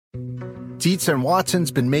Dietz and Watson's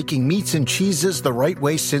been making meats and cheeses the right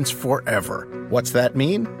way since forever. What's that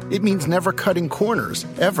mean? It means never cutting corners,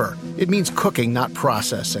 ever. It means cooking, not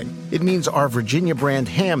processing. It means our Virginia brand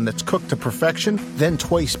ham that's cooked to perfection, then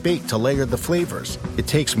twice baked to layer the flavors. It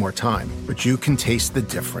takes more time, but you can taste the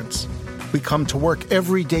difference. We come to work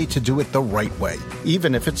every day to do it the right way,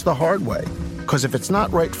 even if it's the hard way. Because if it's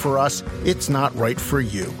not right for us, it's not right for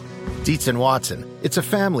you. Dietz and Watson, it's a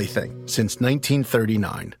family thing since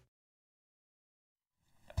 1939.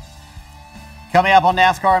 Coming up on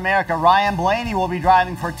NASCAR America, Ryan Blaney will be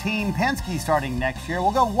driving for Team Penske starting next year.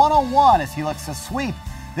 We'll go one-on-one as he looks to sweep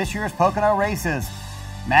this year's Pocono races.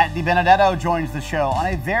 Matt DiBenedetto joins the show on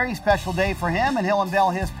a very special day for him, and he'll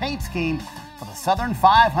unveil his paint scheme for the Southern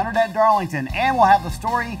 500 at Darlington. And we'll have the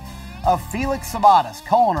story of Felix Sabates,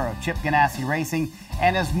 co-owner of Chip Ganassi Racing,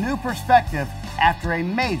 and his new perspective after a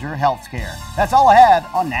major health scare. That's all ahead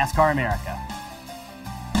on NASCAR America.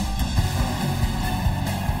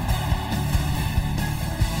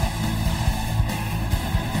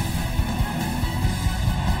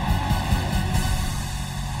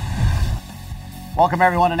 Welcome,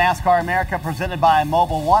 everyone, to NASCAR America, presented by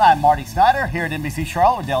Mobil 1. I'm Marty Snyder here at NBC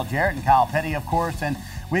Charlotte with Dale Jarrett and Kyle Petty, of course. And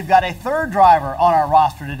we've got a third driver on our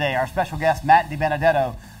roster today. Our special guest, Matt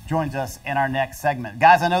DiBenedetto, joins us in our next segment.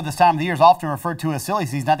 Guys, I know this time of the year is often referred to as silly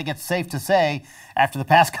season. I think it's safe to say after the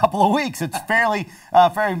past couple of weeks, it's very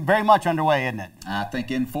much underway, isn't it? I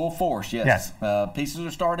think in full force, yes. Pieces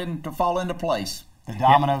are starting to fall into place. The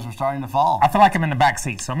dominoes are starting to fall. I feel like I'm in the back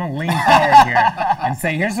seat, so I'm going to lean forward here and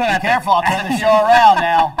say, here's what I think. Be careful, I'll turn the show around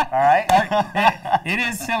now, all right? It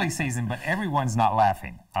is silly season, but everyone's not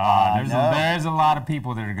laughing. No. There's a lot of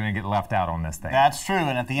people that are going to get left out on this thing. That's true,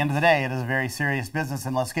 and at the end of the day, it is a very serious business.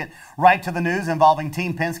 And let's get right to the news involving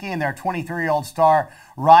Team Penske and their 23-year-old star,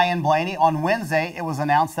 Ryan Blaney. On Wednesday, it was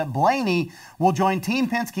announced that Blaney will join Team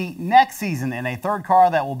Penske next season in a third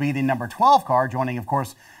car that will be the number 12 car, joining, of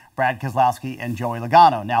course, Brad Keselowski and Joey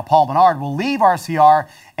Logano. Now, Paul Menard will leave RCR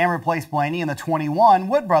and replace Blaney in the 21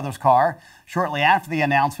 Wood Brothers car. Shortly after the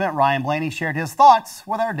announcement, Ryan Blaney shared his thoughts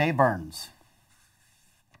with our Dave Burns.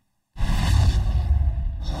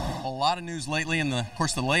 A lot of news lately, and of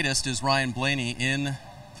course the latest is Ryan Blaney in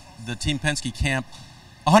the Team Penske camp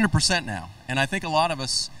 100% now. And I think a lot of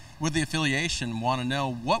us with the affiliation want to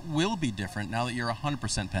know what will be different now that you're 100%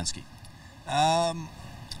 Penske.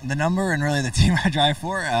 The number and really the team I drive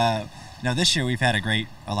for. This year we've had a great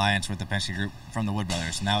alliance with the Penske Group from the Wood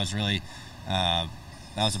Brothers, and that was really that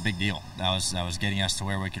was a big deal. That was getting us to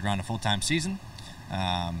where we could run a full-time season,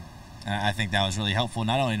 and I think that was really helpful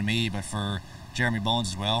not only to me but for Jeremy Bullins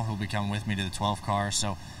as well, who'll be coming with me to the 12 car.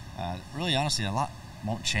 So really, honestly, a lot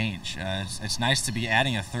won't change. It's nice to be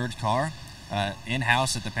adding a third car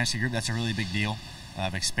in-house at the Penske Group. That's a really big deal.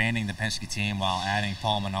 Of expanding the Penske team while adding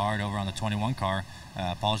Paul Menard over on the 21 car.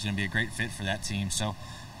 Paul's going to be a great fit for that team. So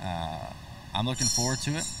I'm looking forward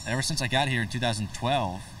to it. Ever since I got here in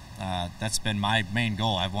 2012, that's been my main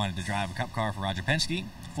goal. I've wanted to drive a Cup car for Roger Penske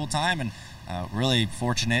full-time, and really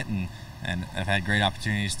fortunate and I've had great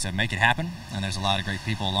opportunities to make it happen. And there's a lot of great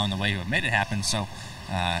people along the way who have made it happen. So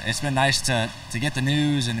it's been nice to get the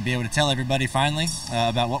news and to be able to tell everybody finally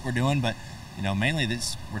about what we're doing. But mainly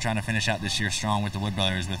we're trying to finish out this year strong with the Wood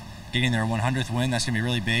Brothers, with getting their 100th win. That's going to be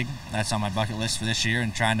really big. That's on my bucket list for this year,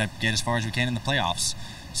 and trying to get as far as we can in the playoffs.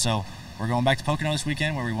 So we're going back to Pocono this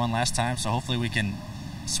weekend where we won last time, so hopefully we can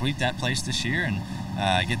sweep that place this year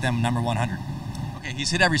and get them number 100. Okay,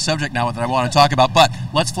 he's hit every subject now that I want to talk about, but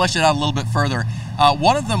let's flesh it out a little bit further.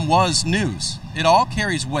 One of them was news. It all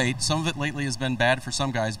carries weight. Some of it lately has been bad for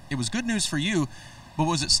some guys. It was good news for you, but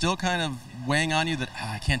was it still kind of weighing on you that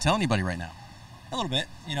I can't tell anybody right now? A little bit.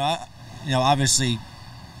 Obviously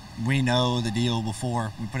we know the deal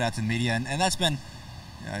before we put it out to the media, and that's been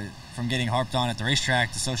from getting harped on at the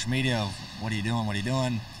racetrack to social media of what are you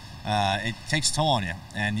doing, it takes a toll on you,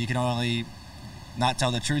 and you can only not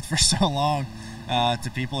tell the truth for so long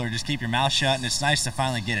to people, or just keep your mouth shut. And it's nice to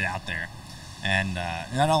finally get it out there, and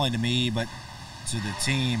not only to me but to the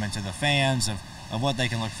team and to the fans of what they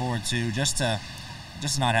can look forward to, just to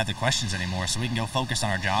not have the questions anymore, so we can go focus on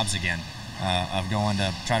our jobs again, of going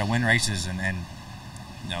to try to win races and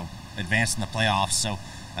advance in the playoffs. So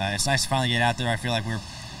it's nice to finally get out there. I feel like we're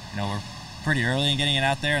pretty early in getting it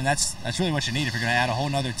out there, and that's really what you need if you're going to add a whole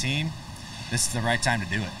nother team. This is the right time to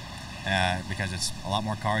do it, because it's a lot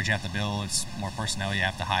more cars you have to build, it's more personnel you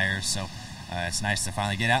have to hire. So it's nice to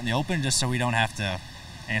finally get out in the open, just so we don't have to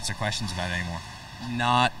answer questions about it anymore.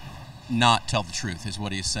 Not tell the truth is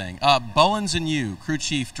what he's saying. Bullins and you, crew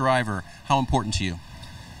chief, driver, how important to you?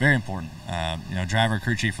 Very important.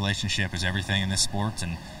 Driver-crew chief relationship is everything in this sport,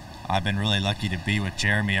 and I've been really lucky to be with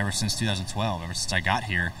Jeremy ever since 2012, ever since I got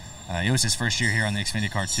here. It was his first year here on the Xfinity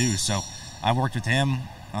car too, so I worked with him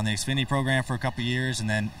on the Xfinity program for a couple years, and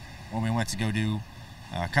then when we went to go do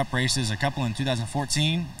Cup races, a couple in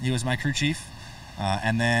 2014, he was my crew chief,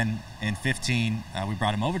 and then in 15 we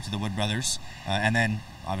brought him over to the Wood Brothers, and then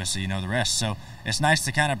obviously you know the rest. So it's nice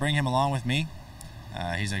to kind of bring him along with me.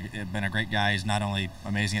 He's been a great guy. He's not only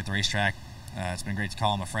amazing at the racetrack, it's been great to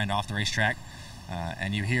call him a friend off the racetrack.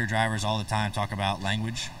 And you hear drivers all the time talk about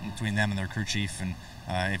language between them and their crew chief, and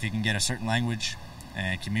if you can get a certain language,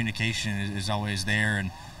 and communication is always there,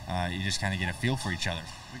 and you just kind of get a feel for each other.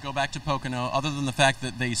 We go back to Pocono. Other than the fact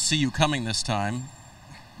that they see you coming this time,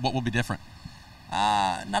 what will be different?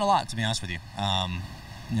 Not a lot, to be honest with you.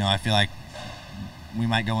 I feel like we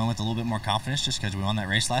might go in with a little bit more confidence just because we won that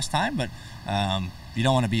race last time, but you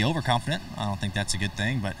don't want to be overconfident. I don't think that's a good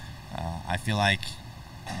thing, but I feel like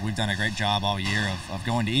we've done a great job all year of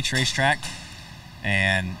going to each racetrack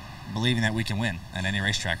and believing that we can win at any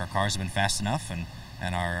racetrack. Our cars have been fast enough,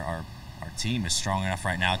 and our team is strong enough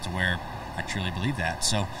right now to where I truly believe that.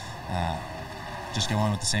 So just go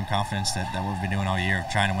in with the same confidence that we've been doing all year,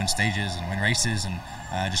 of trying to win stages and win races, and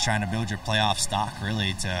just trying to build your playoff stock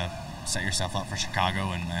really to set yourself up for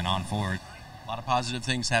Chicago and on forward. A lot of positive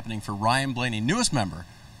things happening for Ryan Blaney, newest member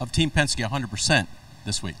of Team Penske 100%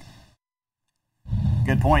 this week.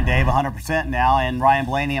 Good point, Dave. 100% now. And Ryan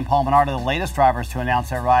Blaney and Paul Menard are the latest drivers to announce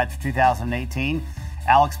their rides for 2018.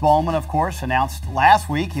 Alex Bowman, of course, announced last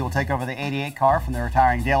week he will take over the 88 car from the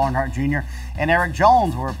retiring Dale Earnhardt Jr. And Eric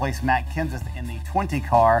Jones will replace Matt Kenseth in the 20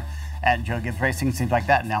 car at Joe Gibbs Racing. Seems like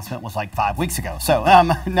that announcement was like 5 weeks ago. So,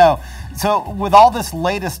 no. So, with all this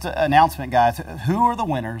latest announcement, guys, who are the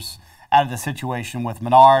winners out of the situation with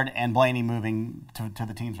Menard and Blaney moving to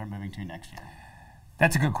the teams they're moving to next year?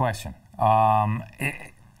 That's a good question.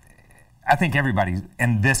 I think everybody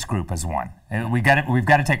in this group has won. We've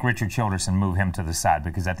got to take Richard Childress and move him to the side,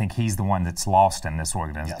 because I think he's the one that's lost in this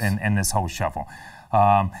in this whole shuffle.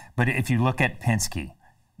 But if you look at Penske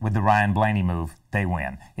with the Ryan Blaney move, they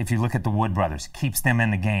win. If you look at the Wood Brothers, keeps them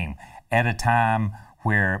in the game at a time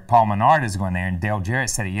where Paul Menard is going there, and Dale Jarrett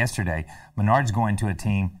said it yesterday, Menard's going to a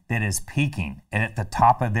team that is peaking at the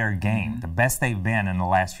top of their game, the best they've been in the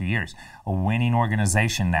last few years. A winning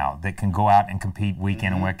organization now that can go out and compete week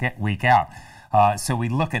in and week out. So we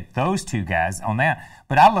look at those two guys on that.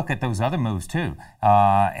 But I look at those other moves too.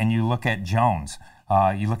 And you look at Jones.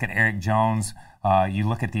 You look at Eric Jones. You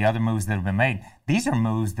look at the other moves that have been made. These are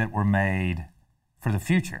moves that were made for the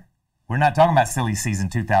future. We're not talking about silly season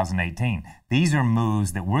 2018. These are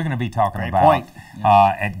moves that we're going to be talking about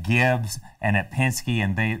at Gibbs and at Penske,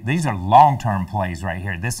 and these are long-term plays right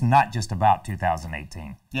here. This is not just about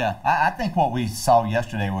 2018. Yeah, I think what we saw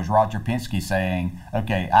yesterday was Roger Penske saying,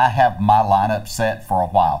 okay, I have my lineup set for a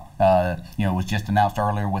while. It was just announced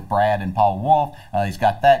earlier with Brad and Paul Wolf. He's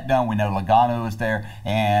got that done. We know Logano is there.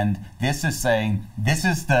 And this is saying, this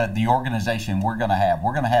is the organization we're going to have.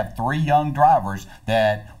 We're going to have 3 young drivers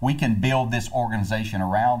that we can build this organization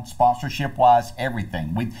around, sponsorship-wise,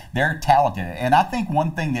 everything. They're talented. And I think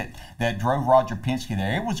one thing that drove Roger Penske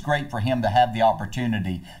there, it was great for him to have the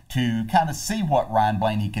opportunity to kind of see what Ryan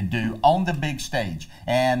Blaney could do on the big stage.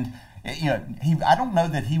 And I don't know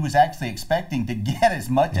that he was actually expecting to get as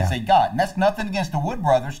much as he got. And that's nothing against the Wood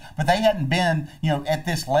Brothers, but they hadn't been, at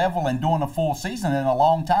this level and doing a full season in a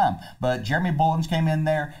long time. But Jeremy Bullins came in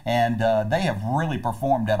there, and they have really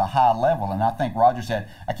performed at a high level. And I think Roger said,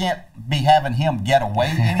 I can't be having him get away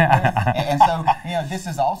anywhere. And so, this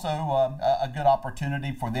is also a good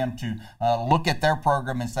opportunity for them to look at their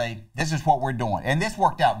program and say, this is what we're doing. And this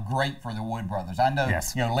worked out great for the Wood Brothers. I know,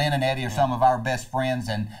 Lynn and Eddie are some of our best friends,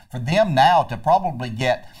 and for them now to probably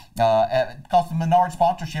get, because the Menard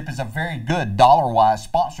sponsorship is a very good dollar-wise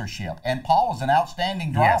sponsorship, and Paul is an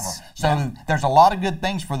outstanding driver. So there's a lot of good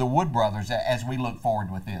things for the Wood Brothers as we look forward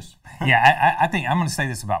with this. I think I'm going to say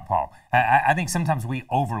this about Paul. I think sometimes we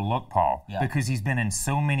overlook Paul because he's been in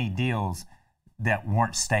so many deals that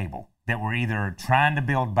weren't stable, that were either trying to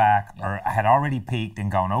build back or had already peaked and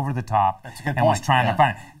gone over the top and was trying to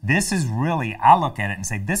find it. This is really, I look at it and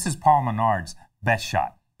say, this is Paul Menard's best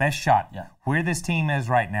shot. Where this team is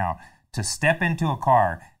right now, to step into a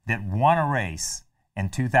car that won a race in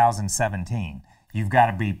 2017, you've got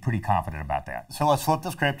to be pretty confident about that. So let's flip the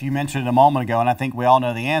script. You mentioned it a moment ago, and I think we all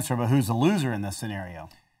know the answer, but who's the loser in this scenario?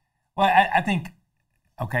 Well, I think,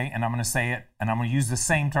 okay, and I'm going to say it, and I'm going to use the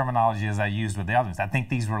same terminology as I used with the others. I think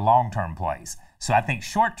these were long-term plays. So I think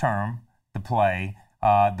short-term, the play,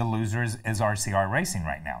 the loser is RCR Racing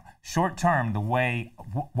right now. Short-term, the way,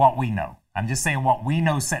 what we know. I'm just saying what we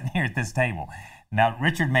know sitting here at this table. Now,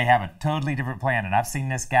 Richard may have a totally different plan, and I've seen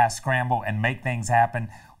this guy scramble and make things happen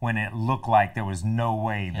when it looked like there was no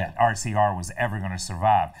way that RCR was ever going to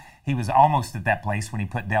survive. He was almost at that place when he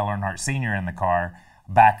put Dale Earnhardt Sr. in the car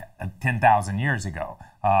back 10,000 years ago.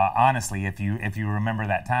 Honestly, if you remember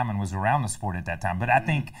that time and was around the sport at that time. But I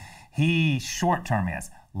think he short-term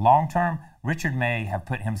is. Long-term, Richard may have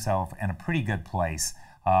put himself in a pretty good place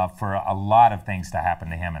for a lot of things to happen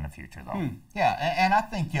to him in the future, though. Yeah, and I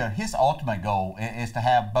think his ultimate goal is to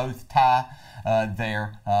have both Ty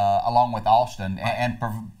there along with Austin and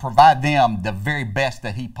provide them the very best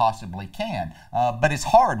that he possibly can. But it's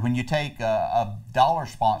hard when you take a dollar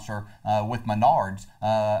sponsor with Menards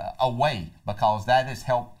away, because that has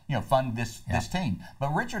helped fund this team.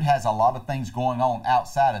 But Richard has a lot of things going on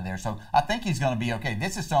outside of there, so I think he's going to be okay.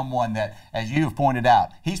 This is someone that, as you have pointed out,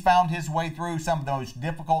 he's found his way through some of the most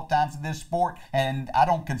difficult times of this sport, and I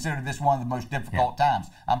don't consider this one of the most difficult times.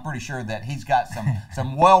 I'm pretty sure that he's got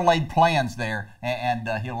some well-laid plans there, and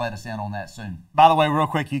he'll let us in on that soon. By the way, real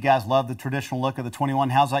quick, you guys love the traditional look of the 21.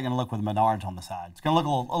 How's that going to look with Menards on the side? It's going to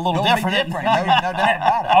look a little different. No doubt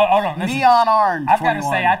about it. Hold on, listen. Neon orange. I've got to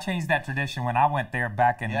 21. say, I changed that tradition when I went there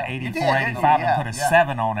back in 84, 85 and put a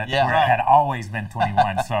 7 on it, Yeah, where right. it had always been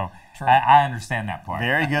 21. So I understand that part.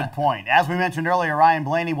 Very good point. As we mentioned earlier, Ryan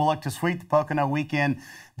Blaney will look to sweep the Pocono weekend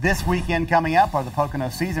this weekend coming up, or the Pocono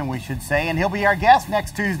season, we should say, and he'll be our guest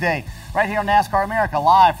next Tuesday right here on NASCAR America,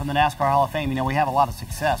 live from the NASCAR Hall of Fame. We have a lot of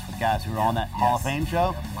success with guys who are on that Hall of Fame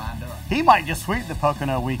show. He might just sweep the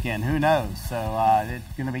Pocono weekend. Who knows? So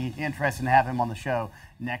it's going to be interesting to have him on the show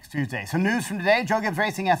next Tuesday. Some news from today: Joe Gibbs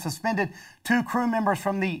Racing has suspended 2 crew members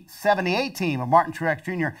from the 78 team of Martin Truex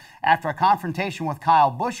Jr. after a confrontation with Kyle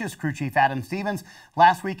Busch's crew chief Adam Stevens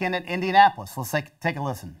last weekend at Indianapolis. Let's take a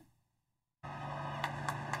listen.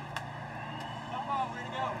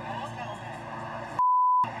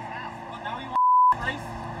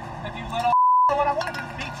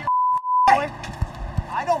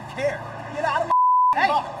 I don't care. Get out of my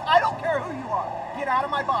box. I don't care who you are. Get out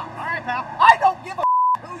of my box. All right, pal. I don't give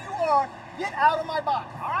a who you are. Get out of my box.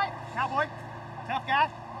 All right, cowboy. Tough guy.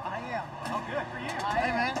 I am. Oh, good for you.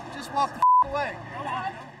 Hey, man, just walk the away.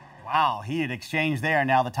 Wow, heated exchange there.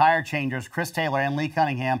 Now the tire changers, Chris Taylor and Lee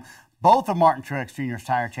Cunningham, both of Martin Truex Jr.'s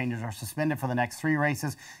tire changers, are suspended for the next 3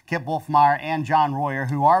 races. Kip Wolfmeyer and John Royer,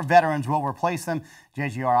 who are veterans, will replace them.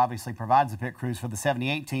 JGR obviously provides the pit crews for the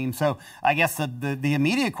 78 team. So I guess the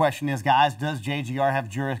immediate question is, guys, does JGR have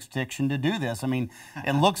jurisdiction to do this? I mean,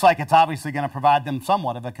 it looks like it's obviously going to provide them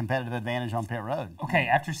somewhat of a competitive advantage on pit road. Okay,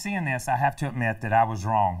 after seeing this, I have to admit that I was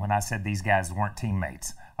wrong when I said these guys weren't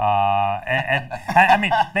teammates. I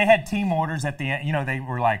mean, they had team orders at the end. They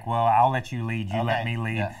were like, well, I'll let you lead, you let me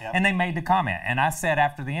lead. Yeah. And they made the comment. And I said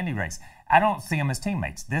after the Indy race, I don't see them as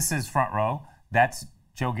teammates. This is front row. That's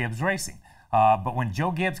Joe Gibbs Racing. But when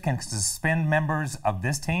Joe Gibbs can suspend members of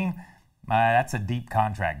this team, that's a deep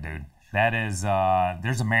contract, dude. That is,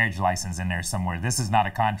 there's a marriage license in there somewhere. This is not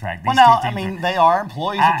a contract. These well, now, they are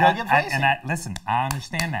employees of Joe Gibbs Racing. Listen, I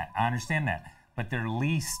understand that. But they're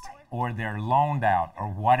leased or they're loaned out or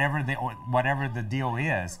whatever the deal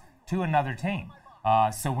is to another team.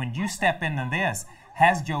 So when you step into this,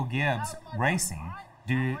 has Joe Gibbs Racing,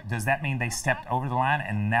 does that mean they stepped over the line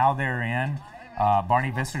and now they're in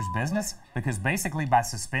Barney Visser's business? Because basically by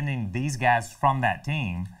suspending these guys from that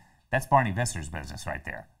team, that's Barney Visser's business right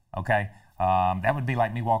there, okay? That would be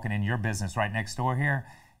like me walking in your business right next door here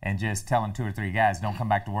and just telling 2 or 3 guys, don't come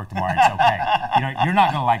back to work tomorrow, it's okay. You're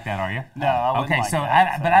not going to like that, are you? No, I wouldn't like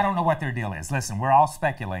that. But I don't know what their deal is. Listen, we're all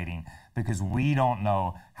speculating because we don't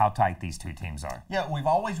know how tight these 2 teams are. Yeah, we've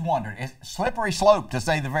always wondered. It's slippery slope, to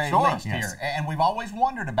say the very least here. And we've always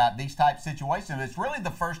wondered about these type situations. It's really the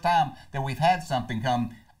first time that we've had something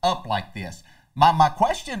come up like this. My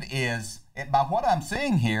question is, by what I'm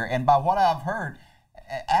seeing here and by what I've heard,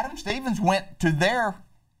 Adam Stevens went to their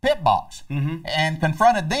pit box and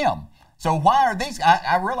confronted them. So why are these?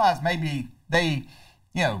 I realize maybe they,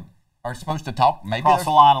 are supposed to talk. Maybe cross the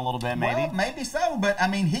line a little bit, maybe. Well, maybe so, but I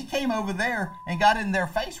mean, he came over there and got in their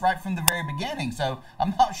face right from the very beginning. So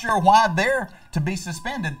I'm not sure why they're to be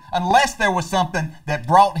suspended, unless there was something that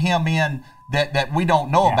brought him in that we don't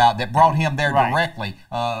know about, that brought him there directly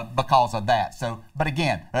because of that. So, but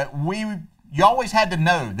again, you always had to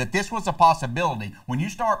know that this was a possibility. When you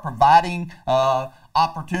start providing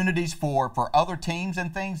opportunities for other teams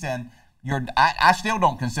and things, and I still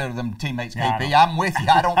don't consider them teammates, KP. I'm with you.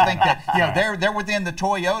 I don't think that they're within the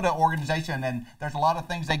Toyota organization, and there's a lot of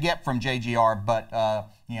things they get from JGR. But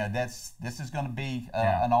this is going to be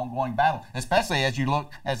an ongoing battle, especially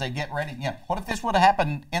as they get ready. What if this would have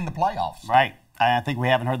happened in the playoffs? Right. I think we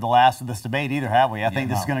haven't heard the last of this debate either, have we? I think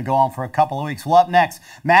this is going to go on for a couple of weeks. Well, up next,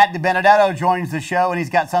 Matt DiBenedetto joins the show, and he's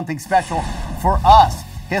got something special for us.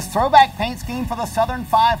 His throwback paint scheme for the Southern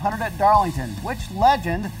 500 at Darlington. Which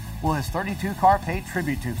legend will his 32 car pay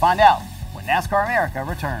tribute to? Find out when NASCAR America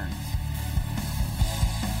returns.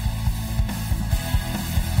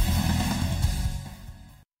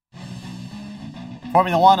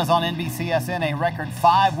 Formula One is on NBCSN. A record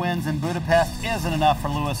 5 wins in Budapest isn't enough for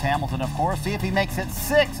Lewis Hamilton, of course. See if he makes it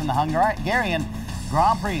 6 in the Hungarian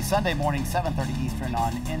Grand Prix Sunday morning, 7:30 Eastern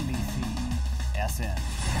on NBCSN.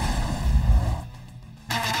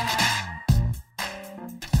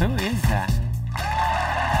 Who is that?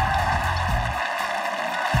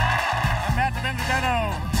 I'm Matt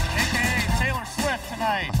DiBenedetto, a.k.a. Taylor Swift,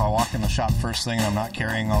 tonight. If I walk in the shop first thing and I'm not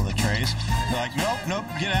carrying all the trays, they're like, nope,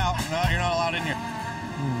 get out. No, you're not allowed in here.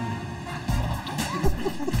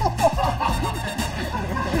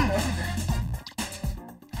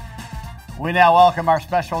 We now welcome our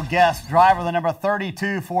special guest, driver of the number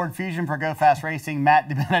 32 Ford Fusion for Go Fast Racing, Matt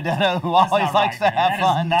DiBenedetto, who always likes to have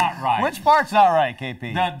fun. That is not right. Which part's not right, KP?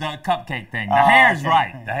 The cupcake thing. The hair's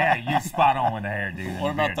right. The hair, you spot on with the hair, dude.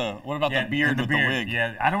 What about the beard with the wig?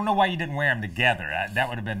 Yeah, I don't know why you didn't wear them together. That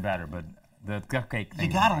would have been better, but the cupcake thing.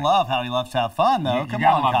 You gotta love how he loves to have fun, though. Come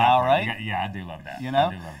gotta on, love Kyle, that right? Yeah, I do love that. You know? I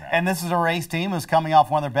do love that. And this is a race team who's coming off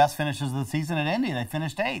one of their best finishes of the season at Indy. They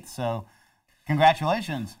finished 8th, so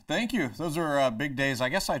congratulations. Thank you. Those are big days. I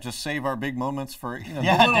guess I just save our big moments for the little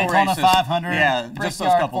Daytona races. 500. Yeah, just those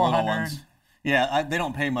couple 400. little ones. Yeah, they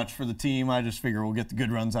don't pay much for the team. I just figure we'll get the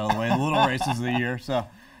good runs out of the way. The little races of the year. So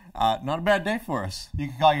not a bad day for us. You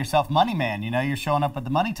could call yourself money man. You're showing up at the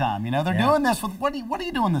money time. They're doing this with, what are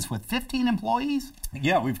you doing this with, 15 employees?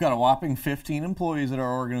 Yeah, we've got a whopping 15 employees at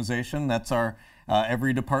our organization. That's our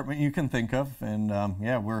every department you can think of. And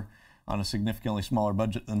we're on a significantly smaller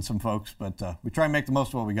budget than some folks, but we try and make the most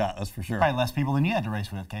of what we got, that's for sure. Probably less people than you had to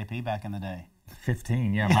race with, KP, back in the day.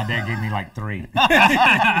 15, yeah. My dad gave me like 3.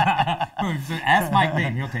 Ask Mike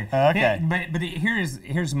Beam, he'll tell you. Okay. But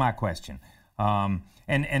here's my question. And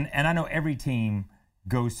I know every team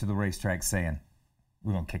goes to the racetrack saying,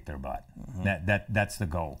 we're going to kick their butt. Mm-hmm. That's the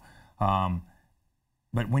goal.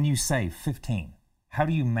 But when you say 15, how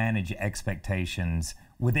do you manage expectations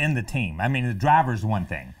within the team? I mean, the driver's one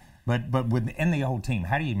thing, but within the whole team,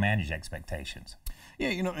 how do you manage expectations?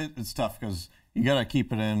 Yeah, it's tough because you got to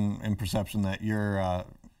keep it in perception that your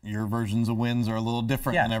versions of wins are a little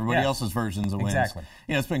different than everybody else's versions of wins. Exactly.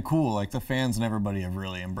 It's been cool. Like, the fans and everybody have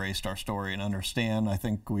really embraced our story and understand. I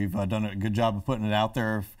think we've done a good job of putting it out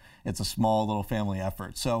there. It's a small little family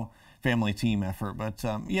effort, family team effort. But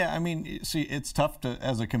see, it's tough to,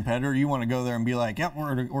 as a competitor, you want to go there and be like, yep,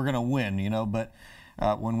 we're going to win, but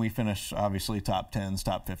when we finish, obviously, top 10s,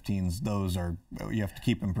 top 15s, those are, you have to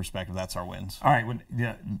keep in perspective. That's our wins. All right.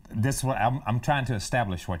 This is what I'm trying to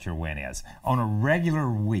establish what your win is. On a regular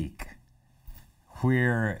week,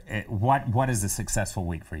 what is a successful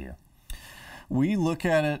week for you? We look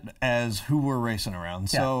at it as who we're racing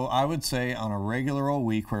around. Yeah. So I would say on a regular old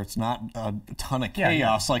week where it's not a ton of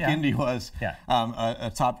chaos like Indy was,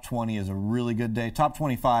 a top 20 is a really good day. Top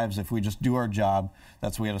 25s, if we just do our job,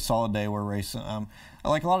 we had a solid day. We're racing.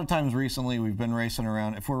 Like a lot of times recently, we've been racing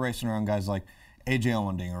around. If we're racing around guys like A.J.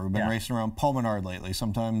 Allmendinger, we've been racing around Paul Menard lately,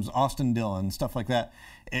 sometimes Austin Dillon, stuff like that.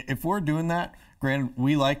 If we're doing that, granted,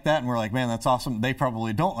 we like that, and we're like, man, that's awesome. They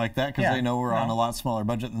probably don't like that because they know we're on a lot smaller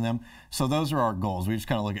budget than them. So those are our goals. We just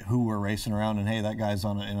kind of look at who we're racing around, and hey, that guy's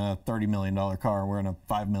in a $30 million car. We're in a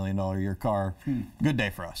 $5 million a year car. Good day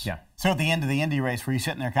for us. Yeah. So at the end of the Indy race, were you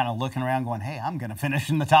sitting there kind of looking around going, hey, I'm going to finish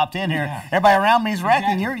in the top 10 here. Yeah. Everybody around me's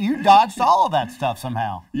wrecking. Exactly. You dodged all of that stuff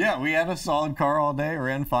somehow. Yeah, we had a solid car all day.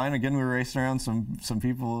 Ran fine. Again, we were racing around some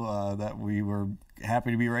people that we were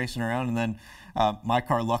happy to be racing around. And then my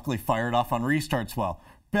car luckily fired off on restarts well.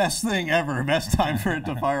 Best thing ever. Best time for it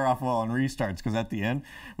to fire off well on restarts, because at the end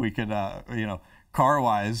we could,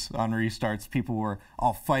 car-wise on restarts, people were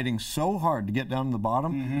all fighting so hard to get down to the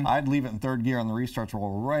bottom. Mm-hmm. I'd leave it in third gear on the restarts,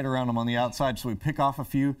 roll right around them on the outside, so we'd pick off a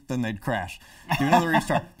few, then they'd crash. Do another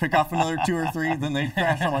restart, pick off another 2 or 3, then they'd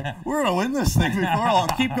crash. I'm like, we're going to win this thing before long.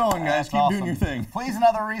 Keep going, guys. Keep doing your thing. Please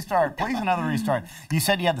another restart. Please another restart. You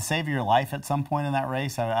said you had the save of your life at some point in that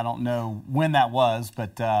race. I don't know when that was,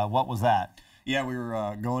 but what was that? Yeah, we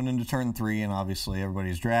were going into turn 3, and obviously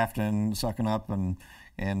everybody's drafting, sucking up, and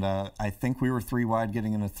I think we were 3 wide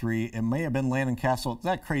getting into 3. It may have been Landon Castle. It's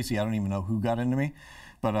that crazy. I don't even know who got into me.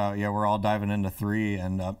 But, we're all diving into 3,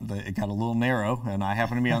 and it got a little narrow, and I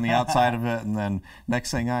happened to be on the outside of it. And then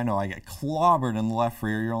next thing I know, I get clobbered in the left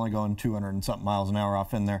rear. You're only going 200 and something miles an hour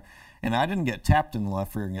off in there. and I didn't get tapped in the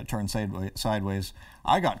left rear and get turned sideways.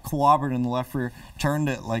 I got clobbered in the left rear, turned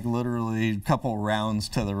it like literally a couple rounds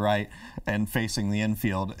to the right and facing the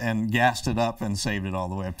infield, and gassed it up and saved it all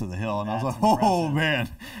the way up to the hill. And I was like, oh man,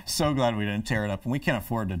 so glad we didn't tear it up. And we can't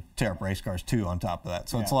afford to tear up race cars too on top of that.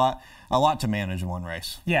 So it's a lot to manage in one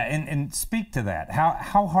race. Yeah, and speak to that.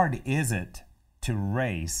 How hard is it to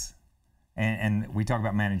race? And we talk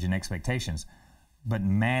about managing expectations, but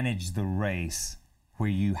manage the race where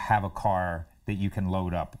you have a car that you can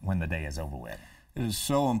load up when the day is over with. It is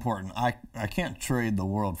so important. I can't trade the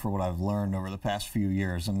world for what I've learned over the past few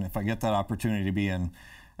years. And if I get that opportunity to be in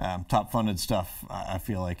top funded stuff, I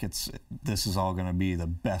feel like this is all going to be the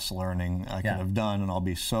best learning I could have done, and I'll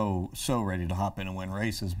be so ready to hop in and win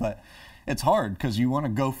races. But it's hard because you want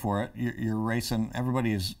to go for it. You're racing.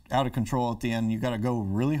 Everybody is out of control at the end. You got to go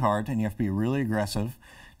really hard, and you have to be really aggressive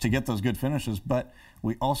to get those good finishes. But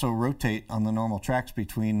we also rotate on the normal tracks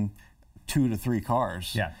between 2 to 3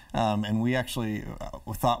 cars. Yeah. And we actually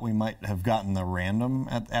thought we might have gotten the random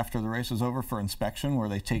after the race is over for inspection, where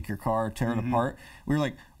they take your car, tear it apart. We were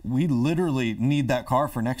like, we literally need that car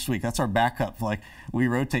for next week. That's our backup. Like, we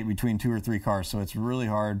rotate between 2 or 3 cars, so it's really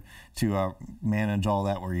hard to manage all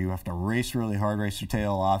that, where you have to race really hard, race your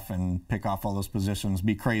tail off, and pick off all those positions,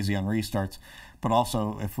 be crazy on restarts. But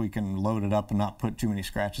also, if we can load it up and not put too many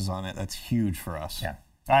scratches on it, that's huge for us. Yeah.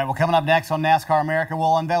 All right, well, coming up next on NASCAR America,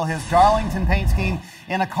 we'll unveil his Darlington paint scheme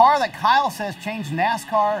in a car that Kyle says changed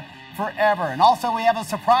NASCAR forever. And also, we have a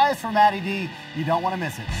surprise for Matty D. You don't want to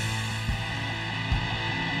miss it.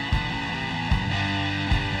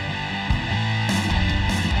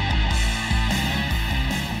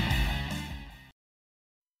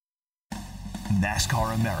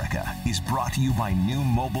 NASCAR America is brought to you by new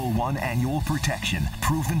Mobil 1 Annual Protection.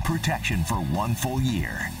 Proven protection for 1 full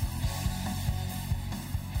year.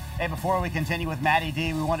 Hey, before we continue with Matty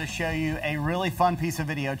D, we want to show you a really fun piece of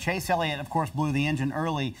video. Chase Elliott, of course, blew the engine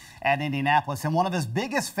early at Indianapolis, and one of his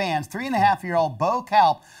biggest fans, 3.5-year-old Bo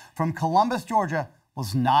Kalp from Columbus, Georgia,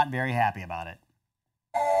 was not very happy about it.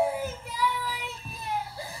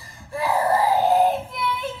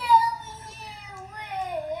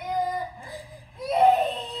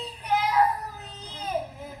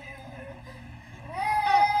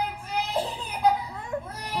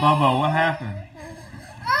 Bubba, what happened?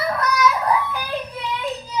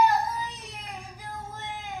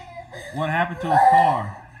 What happened to his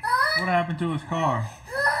car? What happened to his car?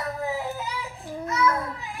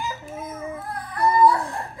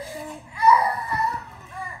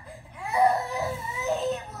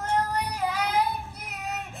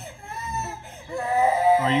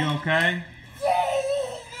 Are you okay?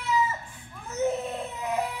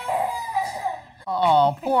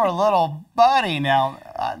 Oh, poor little buddy. Now,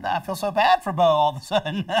 I feel so bad for Bo all of a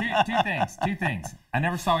sudden. Two things. I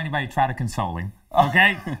never saw anybody try to console him.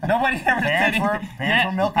 Okay? Nobody ever said anything. Parents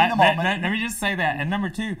were milking the moment. Let me just say that. And number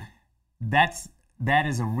 2, that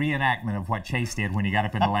is a reenactment of what Chase did when he got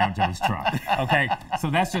up in the lounge of his truck. Okay?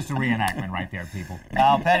 So that's just a reenactment right there, people.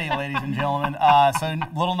 Kyle Petty, ladies and gentlemen. So,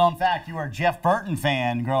 little known fact, you were a Jeff Burton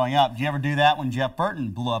fan growing up. Did you ever do that when Jeff Burton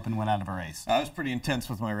blew up and went out of a race? I was pretty intense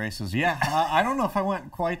with my races. Yeah, I don't know if I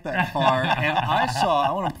went quite that far. And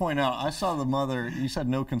I want to point out, I saw the mother, you said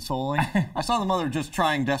no consoling. I saw the mother just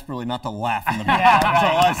trying desperately not to laugh in the back.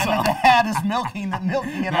 Yeah, right. So and the dad is milking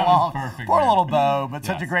it along. Perfect, poor little Bo, but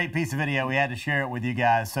such a great piece of video. We had to share it with you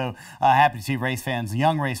guys. So happy to see race fans,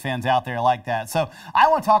 young race fans out there like that. So I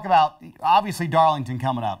want to talk about, obviously, Darlington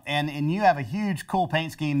coming up. And you have a huge, cool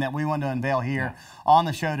paint scheme that we want to unveil here on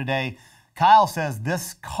the show today. Kyle says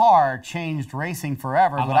this car changed racing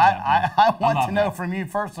forever. I want to know from you,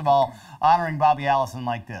 first of all, honoring Bobby Allison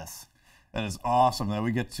like this. That is awesome that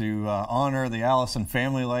we get to honor the Allison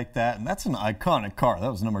family like that. And that's an iconic car.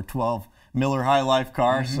 That was number 12 Miller High Life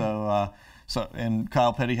car. And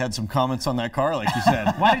Kyle Petty had some comments on that car, like you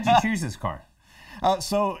said. Why did you choose this car?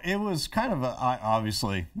 So it was kind of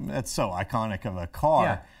obviously, it's so iconic of a car.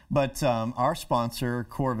 Yeah. But our sponsor,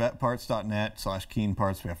 CorvetteParts.net/Keen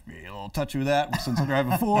Parts, we have to be a little touchy with that since I drive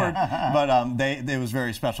a Ford. But it was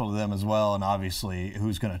very special to them as well. And obviously,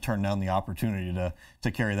 who's going to turn down the opportunity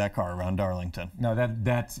to carry that car around Darlington? No,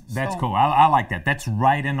 that's cool. I like that. That's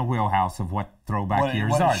right in the wheelhouse of what throwback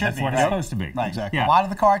years are. That's what it's supposed to be. Right. Exactly. Yeah. Why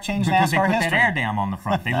did the car change NASCAR history? Because they put that air dam on the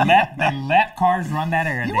front. They let cars run that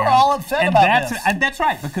air dam. You were all upset about this. That's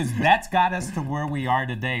right, because that's got us to where we are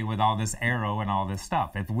today with all this aero and all this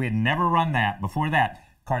stuff. If we had never run that, before that,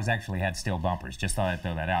 cars actually had steel bumpers. Just thought I'd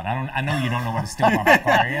throw that out. I know you don't know what a steel bumper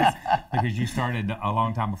car is because you started a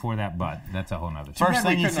long time before that, but that's a whole nother story. First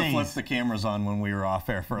thing we couldn't have flipped the cameras on when we were off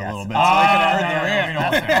air for a little bit. So they could have heard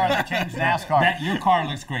that's the car that changed NASCAR. Your car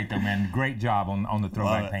looks great, though, man. Great job on the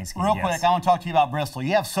throwback paint scheme. Real quick, I want to talk to you about Bristol.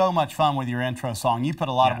 You have so much fun with your intro song. You put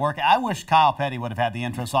a lot of work. I wish Kyle Petty would have had the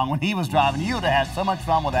intro song when he was driving. You would have had so much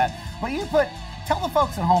fun with that. But tell the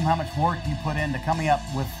folks at home how much work you put into coming up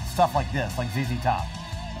with stuff like this, like ZZ Top.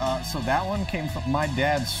 So that one came from my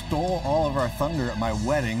dad. Stole all of our thunder at my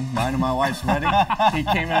wedding, mine and my wife's wedding. He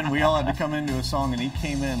came in. We all had to come into a song, and he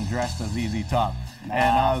came in dressed as ZZ Top. Wow.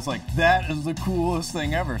 And I was like, that is the coolest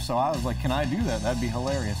thing ever. So I was like, can I do that? That'd be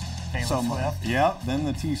hilarious. Taylor Swift. Yeah. Then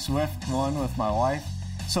the T Swift one with my wife.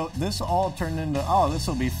 So this all turned into, this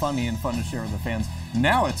will be funny and fun to share with the fans.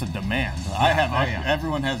 Now it's a demand.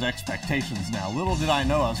 Everyone has expectations now. Little did I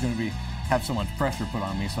know I was going to have so much pressure put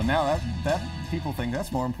on me. So now that people think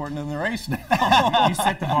that's more important than the race now. You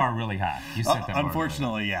set the bar really high.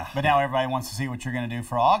 Unfortunately, yeah. But now everybody wants to see what you're going to do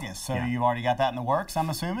for August. So you've already got that in the works, I'm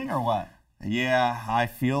assuming, or what? Yeah, I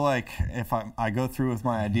feel like if I go through with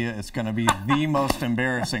my idea, it's going to be the most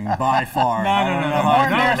embarrassing by far. No.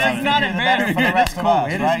 That's not embarrassing. For the rest of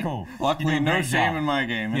us, It is cool. Luckily, no shame in my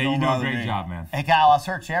game. Yeah, you do a great job, man. Hey, Kyle, I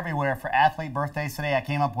searched everywhere for athlete birthdays today. I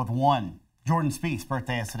came up with one. Jordan Spieth's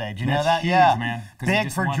birthday is today. Do you know that? Huge, yeah, man.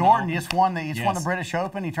 Big for Jordan. He just won the British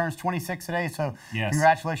Open. He turns 26 today. So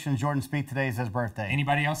congratulations, Jordan Spieth. Today is his birthday.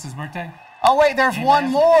 Anybody else's birthday? Oh wait, there's one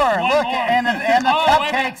more. Look, and the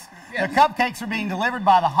cupcakes. The cupcakes are being delivered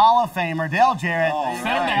by the Hall of Famer Dale Jarrett.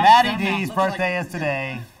 Matty D's birthday is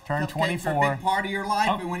today. Turned 24. Are a big part of your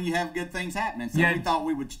life, and when you have good things happening. So we thought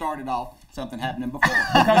we would start it off something happening before.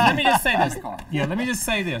 Because let me just say this. Let me just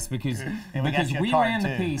say this because we ran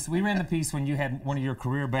the piece when you had one of your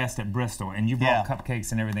career best at Bristol, and you brought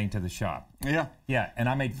cupcakes and everything to the shop. Yeah, and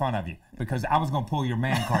I made fun of you because I was going to pull your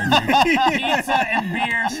man card. Pizza and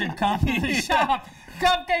beer should come to the shop.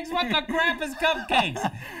 Cupcakes? What the crap is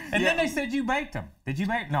cupcakes? And then they said you baked them. Did you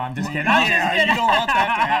bake? No, I'm just kidding. You don't want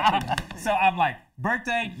that to happen. So I'm like,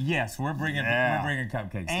 birthday? Yes, we're bringing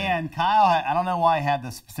cupcakes. And Kyle, I don't know why I had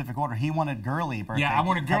the specific order. He wanted girly birthday. Yeah, I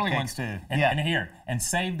wanted girly ones too. And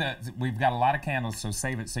save we've got a lot of candles, so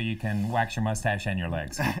save it so you can wax your mustache and your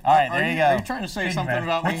legs. All right, there you go. Are you trying to say something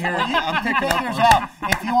about me here? I'm picking up yours out.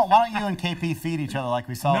 If you want, why don't you and KP feed each other like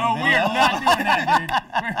we saw in the video? No, we are not doing that, dude.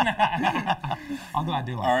 We're not. Although I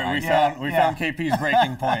do like that. All right, we found KP's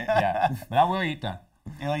breaking point. Yeah, but I will eat that.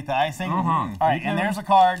 You'll eat the icing? All right, and there's a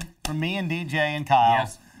card from me and DJ and Kyle.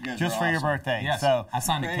 Yes. Just for your birthday. Yes. So I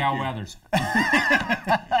signed it Cal Weathers.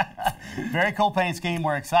 Very cool paint scheme.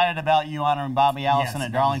 We're excited about you honoring Bobby Allison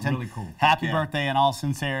at Darlington. Really cool. Happy birthday in all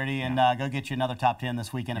sincerity, and go get you another top 10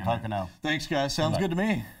 this weekend at Pocono. Thanks, guys. Sounds good to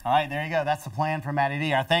me. All right, there you go. That's the plan for Matty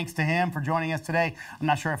D. Our thanks to him for joining us today. I'm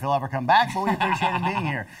not sure if he'll ever come back, but we appreciate him being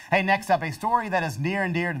here. Hey, next up, a story that is near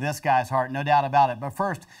and dear to this guy's heart, no doubt about it. But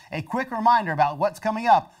first, a quick reminder about what's coming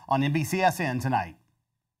up on NBCSN tonight.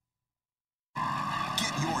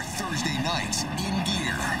 Get your Thursday nights in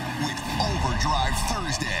gear with Overdrive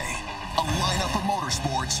Thursday, a lineup of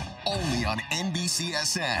motorsports only on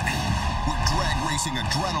NBCSN, where drag racing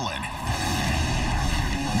adrenaline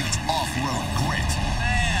meets off-road grit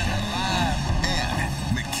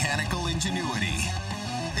and mechanical ingenuity.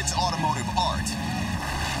 It's automotive art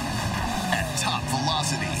at top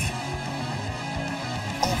velocity.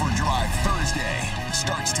 Overdrive Thursday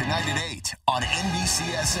starts tonight at 8 on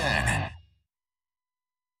NBCSN.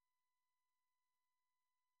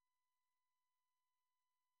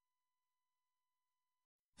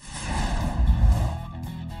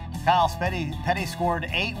 Kyle Petty scored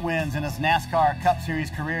 8 wins in his NASCAR Cup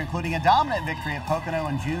Series career, including a dominant victory at Pocono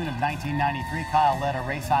in June of 1993. Kyle led a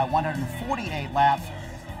race-high 148 laps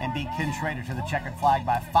and beat Ken Schrader to the checkered flag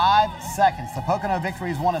by 5 seconds. The Pocono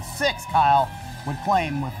victory is one of 6 Kyle would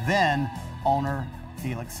claim with then-owner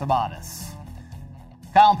Felix Sabates.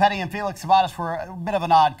 Kyle Petty and Felix Sabates were a bit of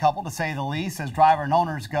an odd couple, to say the least, as driver and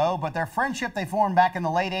owners go, but their friendship they formed back in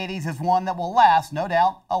the late 80s is one that will last, no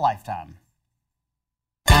doubt, a lifetime.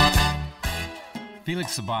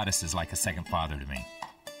 Felix Sabates is like a second father to me.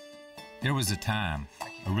 There was a time,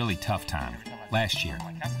 a really tough time, last year,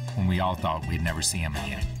 when we all thought we'd never see him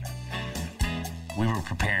again. We were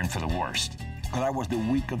preparing for the worst. Because I was the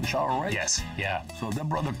week of the shower race. Yes, yeah. So they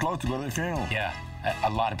brought the clothes to go to the funeral. Yeah,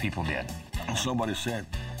 a lot of people did. And somebody said,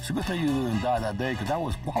 it's a good thing you didn't die that day, because that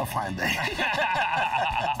was qualifying day.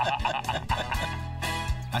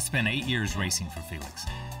 I spent 8 years racing for Felix.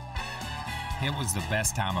 It was the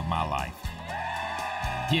best time of my life.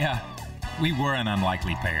 Yeah, we were an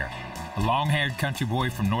unlikely pair. A long-haired country boy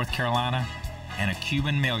from North Carolina and a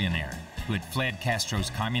Cuban millionaire who had fled Castro's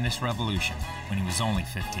communist revolution when he was only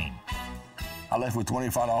 15. I left with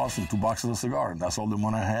 $25 and 2 boxes of cigars. That's all the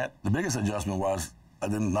money I had. The biggest adjustment was I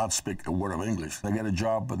did not speak a word of English. I got a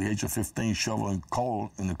job at the age of 15 shoveling coal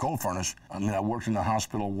in the coal furnace. I worked in the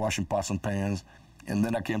hospital washing pots and pans, and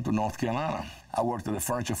then I came to North Carolina. I worked at a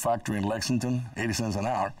furniture factory in Lexington, 80 cents an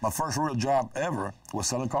hour. My first real job ever was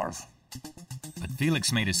selling cars. But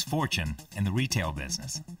Felix made his fortune in the retail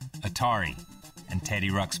business, Atari and Teddy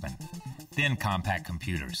Ruxpin, then Compaq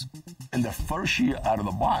Computers. In the first year out of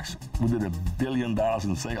the box, we did $1 billion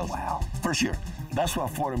in sales. Wow. First year. That's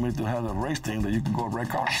what afforded me to have a race team that you can go wreck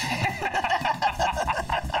cars.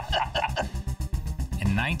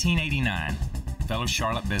 In 1989, fellow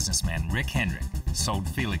Charlotte businessman Rick Hendrick sold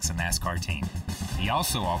Felix a NASCAR team. He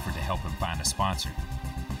also offered to help him find a sponsor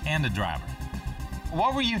and a driver.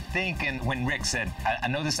 What were you thinking when Rick said, I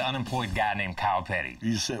know this unemployed guy named Kyle Petty?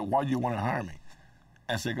 You said, why do you want to hire me?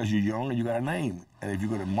 I said, because you're young and you got a name. And if you're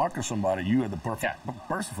going to market somebody, you are the perfect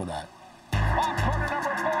person for that. Off corner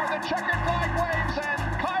number 4, the checkered flag waves,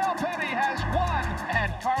 and Kyle Petty has won.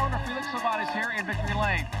 And car owner Felix Sabat is here in Victory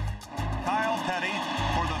Lane. Kyle Petty,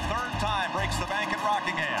 for the 3rd time, breaks the bank at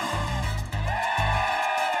Rockingham.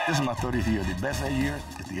 This is my 30th year. The best 8 years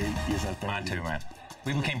is the 8 years I spent. Mine too, man.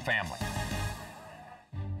 We became family.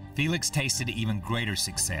 Felix tasted even greater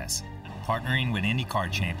success, partnering with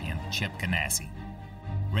IndyCar champion Chip Ganassi.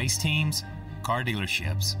 Race teams, car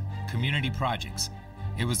dealerships, community projects.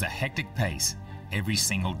 It was a hectic pace every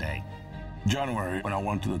single day. January, when I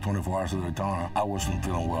went to the 24 Hours of Daytona, I wasn't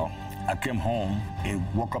feeling well. I came home and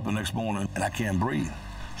woke up the next morning and I can't breathe.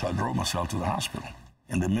 So I drove myself to the hospital.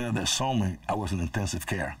 And the minute they saw me, I was in intensive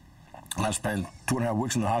care. And I spent 2.5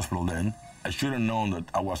 weeks in the hospital then. I should have known that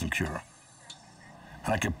I wasn't cured.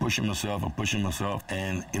 And I kept pushing myself and pushing myself.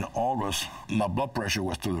 And in August, my blood pressure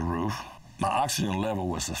was through the roof. My oxygen level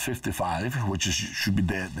was at 55, which should be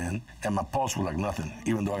dead then. And my pulse was like nothing,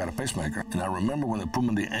 even though I got a pacemaker. And I remember when they put me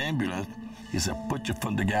in the ambulance, he said, put your foot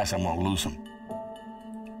in the gas, I'm gonna lose him.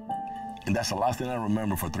 And that's the last thing I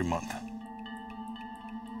remember for 3 months.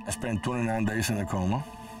 I spent 29 days in a coma.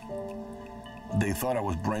 They thought I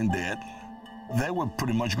was brain dead. They were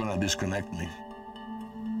pretty much gonna disconnect me.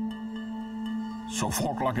 So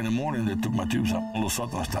 4 o'clock in the morning, they took my tubes up. All of a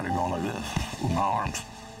sudden, I started going like this with my arms.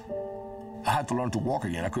 I had to learn to walk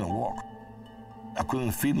again. I couldn't walk. I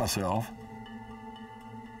couldn't feed myself.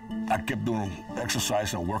 I kept doing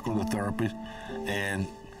exercise and working with the therapist, and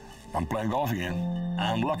I'm playing golf again.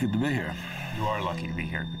 I'm lucky to be here. You are lucky to be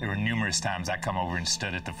here. There were numerous times I come over and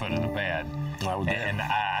stood at the foot of the bed, and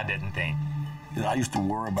I didn't think. You know, I used to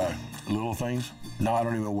worry about little things. Now I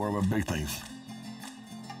don't even worry about big things.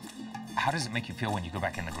 How does it make you feel when you go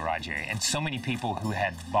back in the garage area? And so many people who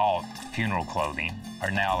had bought funeral clothing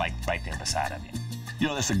are now like right there beside of you. You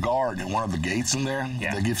know, there's a guard at one of the gates in there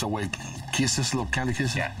that gives away kisses, little candy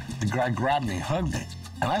kisses. Yeah. The guy grabbed me, hugged me,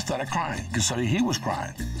 and I started crying because he was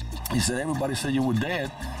crying. He said, everybody said you were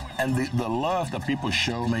dead. And the love that people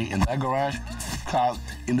showed me in that garage, because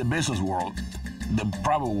in the business world, they're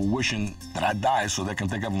probably wishing that I die so they can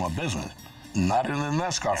take over my business. Not in the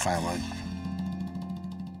NASCAR family.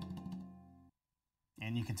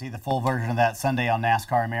 And you can see the full version of that Sunday on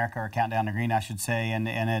NASCAR America, or Countdown to Green, I should say, and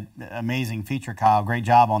an amazing feature, Kyle. Great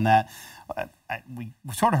job on that. We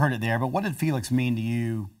sort of heard it there, but what did Felix mean to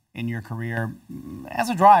you in your career as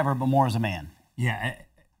a driver, but more as a man? Yeah,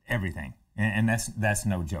 everything, and that's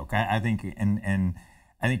no joke. I think, and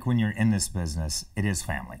I think when you're in this business, it is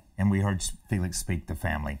family, and we heard Felix speak to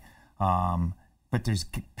family. But there's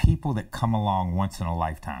people that come along once in a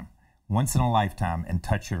lifetime and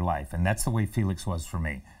touch your life. And that's the way Felix was for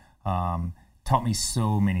me. Taught me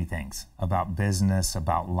so many things about business,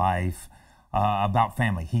 about life, about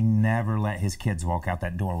family. He never let his kids walk out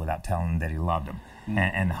that door without telling them that he loved them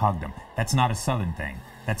and hugged them. That's not a Southern thing.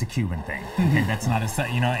 That's a Cuban thing. Okay? That's not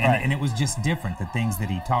and it was just different, the things that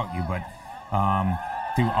he taught you. But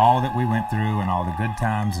through all that we went through and all the good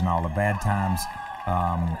times and all the bad times,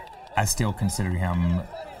 I still consider him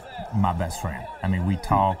my best friend. I mean, we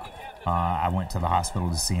talk. I went to the hospital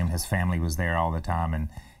to see him. His family was there all the time, and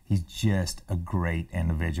he's just a great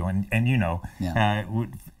individual. And you know,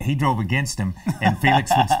 he drove against him, and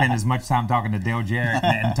Felix would spend as much time talking to Dale Jarrett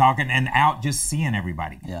and talking and out just seeing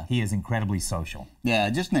everybody. Yeah. He is incredibly social.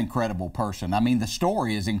 Yeah, just an incredible person. I mean, the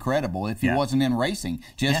story is incredible. If he wasn't in racing,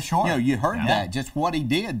 just you know, you heard that, just what he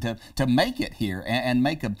did to make it here and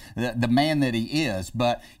make the man that he is.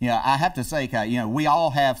 But you know, I have to say, you know, we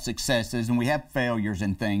all have successes and we have failures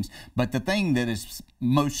and things. But the thing that is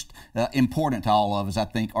most important to all of us, I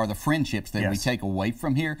think, are the friendships that we take away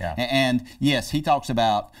from here. Yeah. And yes, he talks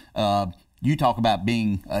about you talk about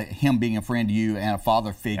being him being a friend to you and a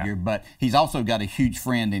father figure, but he's also got a huge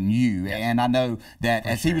friend in you. And I know that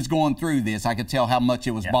as he was going through this, I could tell how much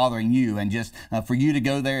it was bothering you, and just for you to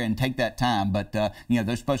go there and take that time. But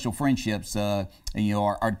those special friendships, are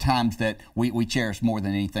times that we cherish more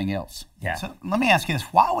than anything else. Yeah. So let me ask you this: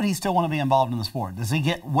 why would he still want to be involved in the sport? Does he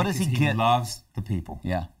get does he get? He loves the people.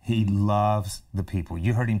 Yeah. He loves the people.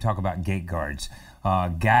 You heard him talk about gate guards,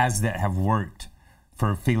 guys that have worked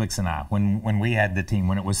for Felix and I, when we had the team,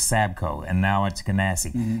 when it was Sabco, and now it's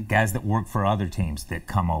Ganassi, guys that work for other teams that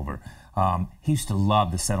come over. He used to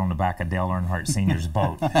love to sit on the back of Dale Earnhardt Sr.'s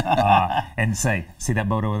boat and say, "See that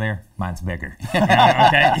boat over there? Mine's bigger."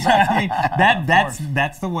 That's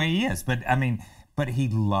the way he is. But he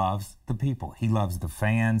loves the people. He loves the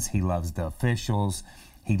fans. He loves the officials.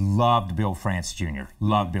 He loved Bill France Jr.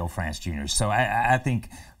 So I think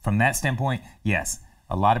from that standpoint, yes.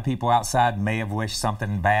 A lot of people outside may have wished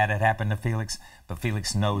something bad had happened to Felix, but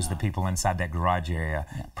Felix knows the people inside that garage area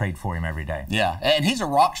prayed for him every day. Yeah, and he's a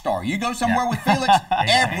rock star. You go somewhere with Felix,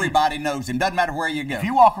 everybody knows him. Doesn't matter where you go. If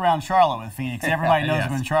you walk around Charlotte with Phoenix, everybody knows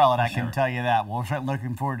him in Charlotte. I can tell you that. We're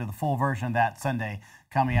looking forward to the full version of that Sunday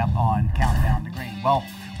coming up on Countdown to Green. Well,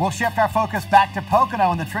 we'll shift our focus back to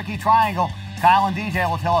Pocono and the Tricky Triangle. Kyle and DJ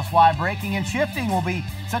will tell us why braking and shifting will be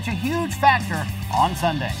such a huge factor on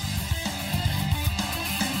Sunday.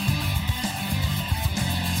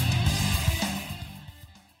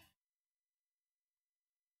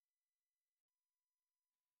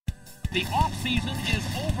 The off-season is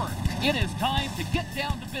over. It is time to get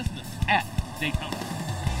down to business at Daytona.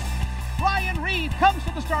 Ryan Reed comes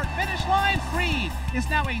to the start-finish line. Reed is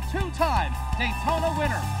now a two-time Daytona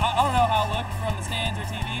winner. I don't know how it looked from the stands or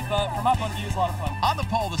TV, but from my point of view, it's a lot of fun. On the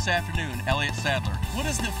pole this afternoon, Elliott Sadler. What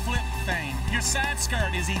is the flip thing? Your side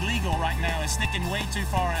skirt is illegal right now. It's sticking way too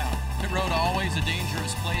far out. Pit road always a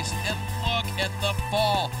dangerous place. And look at the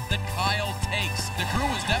fall that Kyle takes. The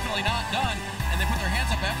crew is definitely not done, and they put their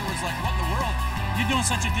hands up afterwards like, what in the world? You're doing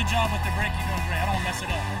such a good job with the brake. You're doing great. I don't want to mess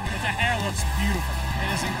it up. But the hair looks beautiful. It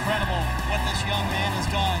is incredible what this young man has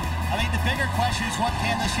done. I think the bigger question is, what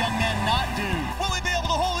can this young man not do? Will he be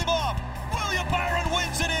able to hold him off? William Byron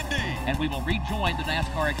wins at Indy. And we will rejoin the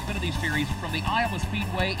NASCAR Xfinity Series from the Iowa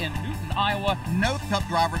Speedway in Newton, Iowa. No Cup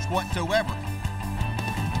drivers whatsoever.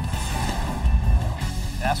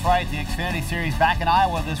 That's right, the Xfinity Series back in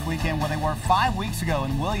Iowa this weekend, where they were 5 weeks ago,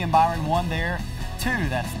 and William Byron won there too.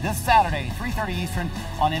 That's this Saturday, 3:30 Eastern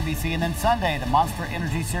on NBC, and then Sunday, the Monster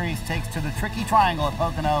Energy Series takes to the Tricky Triangle at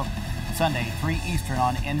Pocono. Sunday, 3 Eastern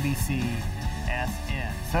on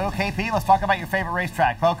NBC-SN. So, KP, let's talk about your favorite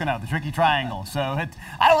racetrack, Pocono, the Tricky Triangle. So,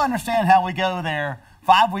 I don't understand how we go there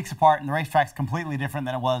 5 weeks apart, and the racetrack's completely different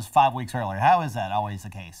than it was 5 weeks earlier. How is that always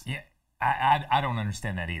the case? Yeah. I don't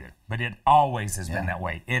understand that either, but it always has been that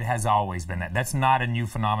way. It has always been that. That's not a new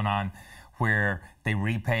phenomenon where they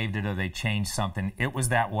repaved it or they changed something. It was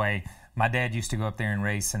that way. My dad used to go up there and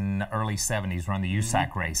race in the early 70s, run the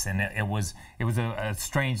USAC race, and it was a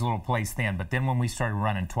strange little place then. But then when we started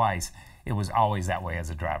running twice, it was always that way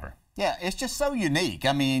as a driver. Yeah, it's just so unique.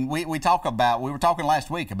 I mean, we were talking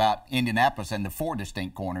last week about Indianapolis and the 4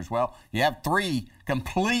 distinct corners. Well, you have 3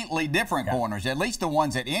 completely different corners. At least the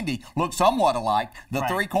ones at Indy look somewhat alike. The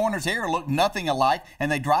 3 corners here look nothing alike, and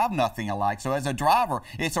they drive nothing alike. So as a driver,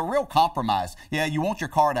 it's a real compromise. Yeah, you want your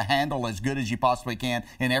car to handle as good as you possibly can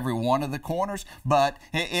in every one of the corners, but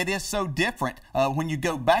it is so different when you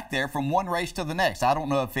go back there from one race to the next. I don't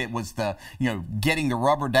know if it was the getting the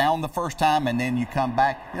rubber down the first time and then you come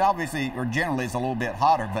back. It obviously or generally is a little bit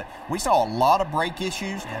hotter, but we saw a lot of brake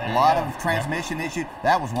issues, a lot of transmission issues.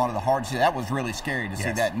 That was one of the hardest. That was really scary to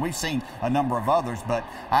see that, and we've seen a number of others, but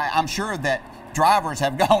I'm sure that drivers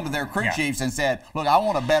have gone to their crew chiefs and said, look, I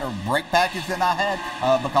want a better brake package than I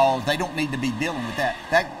had because they don't need to be dealing with that.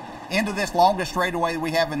 That into this longest straightaway that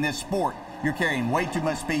we have in this sport, you're carrying way too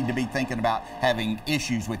much speed to be thinking about having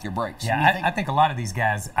issues with your brakes. Yeah, I think a lot of these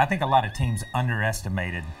guys, I think a lot of teams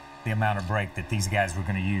underestimated the amount of brake that these guys were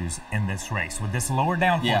going to use in this race with this lower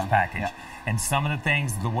downforce package. And some of the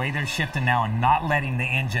things, the way they're shifting now and not letting the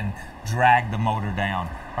engine drag the motor down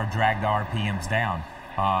or drag the RPMs down.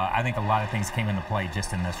 I think a lot of things came into play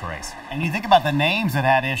just in this race. And you think about the names that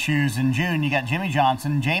had issues in June. You got Jimmy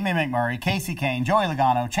Johnson, Jamie McMurray, Casey Kane, Joey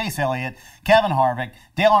Logano, Chase Elliott, Kevin Harvick,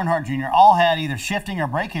 Dale Earnhardt Jr. all had either shifting or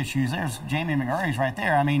brake issues. There's Jamie McMurray's right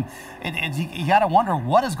there. I mean, you got to wonder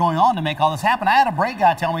what is going on to make all this happen. I had a brake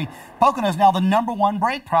guy tell me Pocono is now the #1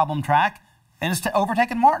 brake problem track, and it's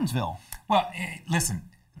overtaken Martinsville. Well, listen,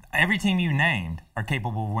 every team you named are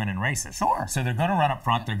capable of winning races. Sure. So they're going to run up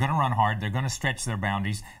front. They're going to run hard. They're going to stretch their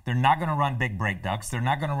boundaries. They're not going to run big break ducks. They're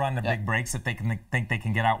not going to run the big breaks that they can think they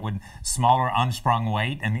can get out with smaller unsprung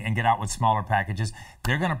weight and get out with smaller packages.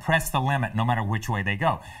 They're going to press the limit no matter which way they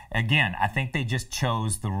go. Again, I think they just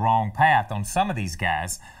chose the wrong path on some of these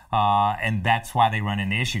guys. And that's why they run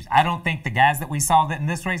into issues. I don't think the guys that we saw that in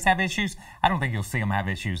this race have issues. I don't think you'll see them have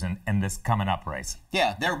issues in this coming up race.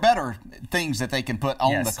 Yeah, there are better things that they can put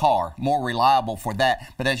on the car, more reliable for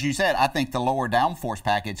that. But as you said, I think the lower downforce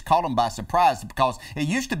package caught them by surprise because it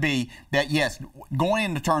used to be that, yes, going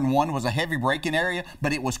into turn one was a heavy braking area,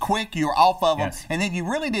 but it was quick. You were off of them. And then you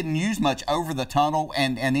really didn't use much over the tunnel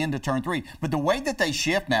and into turn three. But the way that they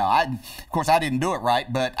shift now, of course, I didn't do it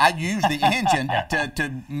right, but I used the engine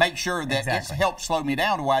to make sure that it's helped slow me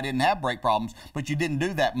down to where I didn't have brake problems, but you didn't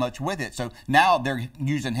do that much with it. So now they're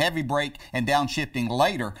using heavy brake and downshifting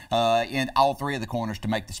later in all three of the corners to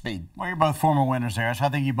make the speed. Well, you're both former winners there, so I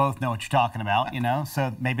think you both know what you're talking about,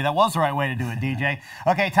 so maybe that was the right way to do it, DJ.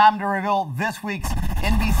 Okay, time to reveal this week's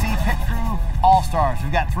NBC Pit Crew All-Stars.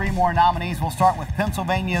 We've got 3 more nominees. We'll start with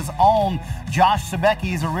Pennsylvania's own Josh Sebecki.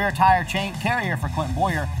 He's a rear tire carrier for Clinton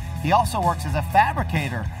Boyer. He also works as a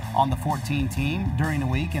fabricator on the 14 team during the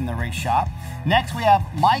week in the race shop. Next, we have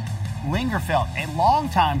Mike Lingerfeld, a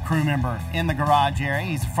longtime crew member in the garage area.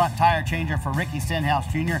 He's a front tire changer for Ricky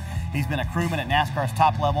Stenhouse Jr. He's been a crewman at NASCAR's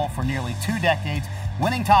top level for nearly 2 decades,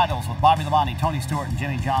 winning titles with Bobby Labonte, Tony Stewart, and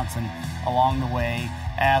Jimmy Johnson along the way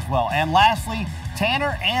as well. And lastly,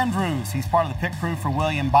 Tanner Andrews. He's part of the pit crew for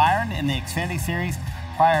William Byron in the Xfinity Series.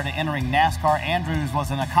 Prior to entering NASCAR, Andrews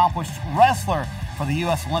was an accomplished wrestler for the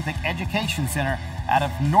U.S. Olympic Education Center out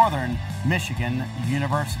of Northern Michigan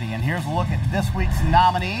University. And here's a look at this week's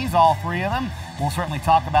nominees, all 3 of them. We'll certainly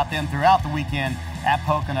talk about them throughout the weekend at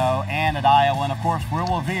Pocono and at Iowa. And of course, we'll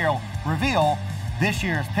reveal this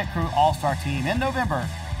year's Pit Crew All-Star team in November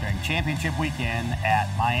during championship weekend at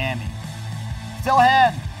Miami. Still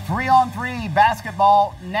ahead, 3-on-3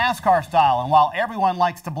 basketball NASCAR style. And while everyone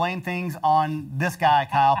likes to blame things on this guy,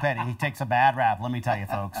 Kyle Petty, he takes a bad rap, let me tell you,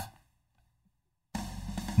 folks.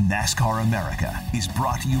 NASCAR America is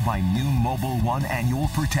brought to you by new Mobil 1 Annual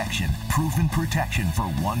Protection. Proven protection for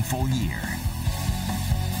 1 full year.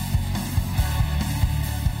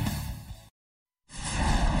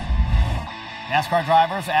 NASCAR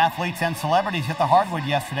drivers, athletes, and celebrities hit the hardwood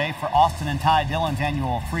yesterday for Austin and Ty Dillon's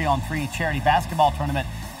annual 3-on-3 charity basketball tournament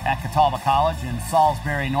at Catawba College in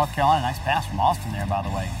Salisbury, North Carolina. Nice pass from Austin there, by the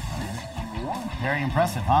way. Very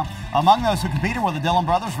impressive, huh? Among those who competed were the Dillon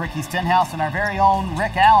brothers, Ricky Stenhouse, and our very own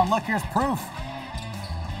Rick Allen. Look, here's proof.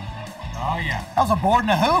 Oh, yeah. That was a board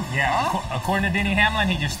and a hoop. Yeah. Huh? According to Denny Hamlin,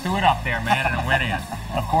 he just threw it up there, man, and it went in.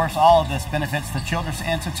 Of course, all of this benefits the Children's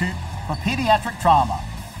Institute for Pediatric Trauma.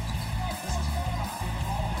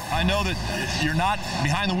 I know that you're not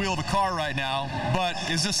behind the wheel of a car right now, but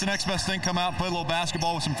is this the next best thing? Come out and play a little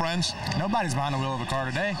basketball with some friends? Nobody's behind the wheel of a car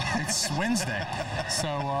today. It's Wednesday. So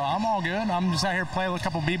I'm all good. I'm just out here playing a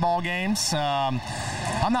couple b-ball games. I'm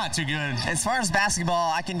not too good. As far as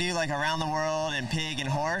basketball, I can do like around the world and pig and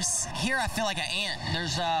horse. Here I feel like an ant.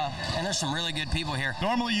 There's some really good people here.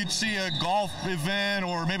 Normally you'd see a golf event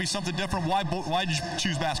or maybe something different. Why did you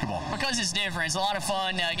choose basketball? Because it's different. It's a lot of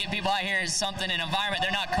fun. Get people out here in something, an environment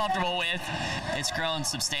they're not comfortable with. It's grown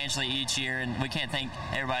substantially each year, and we can't thank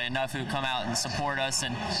everybody enough who come out and support us.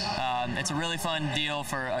 And it's a really fun deal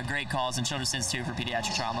for a great cause in Children's Institute for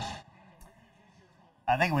Pediatric Trauma.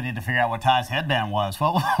 I think we need to figure out what Ty's headband was.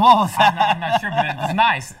 What was that? I'm not sure, but it was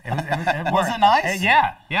nice. Was it nice?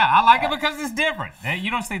 Yeah. I like it because it's different.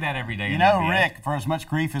 You don't see that every day. You know, Rick, for as much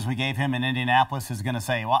grief as we gave him in Indianapolis, is going to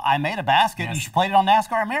say, well, I made a basket. Yes. You should play it on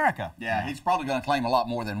NASCAR America. Yeah, he's probably going to claim a lot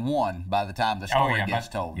more than one by the time the story gets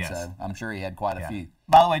told. Yes. So I'm sure he had quite a few.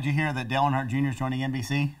 By the way, did you hear that Dale Earnhardt Jr. is joining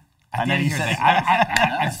NBC? I know you said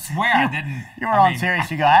that. I swear I didn't. You were on Serious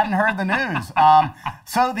You Go. I hadn't heard the news.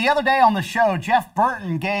 So the other day on the show, Jeff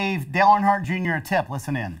Burton gave Dale Earnhardt Jr. a tip.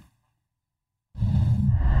 Listen in.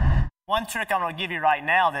 One trick I'm going to give you right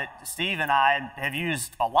now that Steve and I have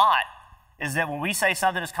used a lot is that when we say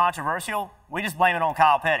something is controversial, we just blame it on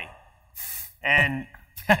Kyle Petty. And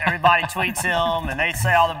everybody tweets him and they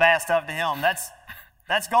say all the bad stuff to him.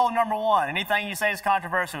 That's goal number 1. Anything you say is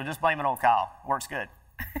controversial, just blame it on Kyle. Works good.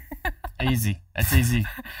 Easy. That's easy.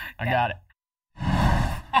 I got it.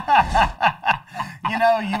 You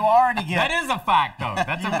know, you already get... That is a fact, though.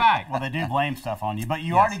 That's a fact. Well, they do blame stuff on you, but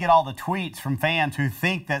you already get all the tweets from fans who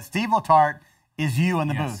think that Steve Letarte is you in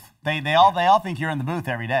the booth. They all think you're in the booth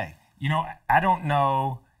every day. You know, I don't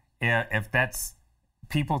know if that's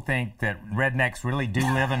people think that rednecks really do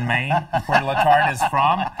live in Maine, where Letard is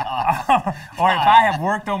from, or if I have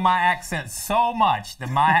worked on my accent so much that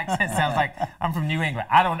my accent sounds like I'm from New England.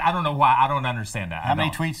 I don't know why. I don't understand that. How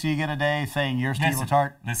many tweets do you get a day saying you're Steve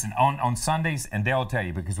Letard? Listen, on Sundays, and they'll tell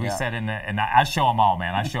you, because we said and I show them all,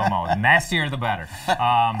 man. I show them all. The nastier, the better.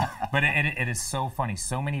 But it is so funny.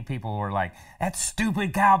 So many people were like, "That's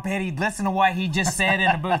stupid, Kyle Petty. Listen to what he just said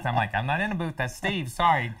in the booth." I'm like, "I'm not in the booth. That's Steve.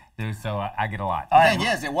 Sorry." So I get a lot. The thing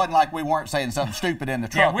is, it wasn't like we weren't saying something stupid in the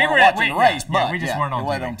truck. We were watching the race, but we just weren't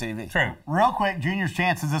on TV. True. Real quick, Junior's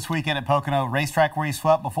chances this weekend at Pocono racetrack where he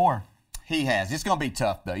swept before. He has. It's going to be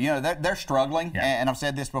tough, though. You know, they're struggling, and I've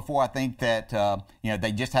said this before. I think that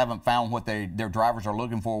they just haven't found what their drivers are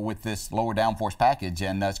looking for with this lower downforce package,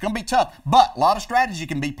 and it's going to be tough. But a lot of strategy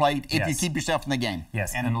can be played if you keep yourself in the game.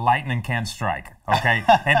 Yes, and lightning can strike. Okay,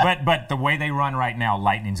 but the way they run right now,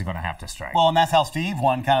 lightning's going to have to strike. Well, and that's how Steve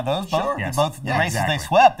won kind of those. Both the races they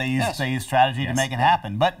swept, they used strategy to make it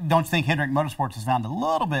happen. But don't you think Hendrick Motorsports has found a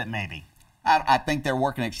little bit maybe? I think they're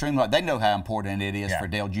working extremely hard. They know how important it is for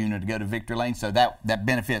Dale Jr. to go to victory lane, so that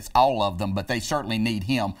benefits all of them, but they certainly need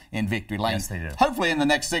him in victory lane. Yes, they do. Hopefully in the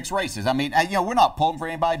next 6 races. I mean, we're not pulling for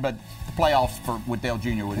anybody, but the playoffs with Dale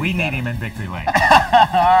Jr. We need him in victory lane. All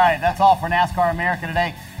right, that's all for NASCAR America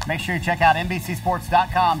today. Make sure you check out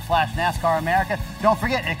NBCSports.com/NASCAR America. Don't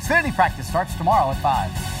forget, Xfinity practice starts tomorrow at 5.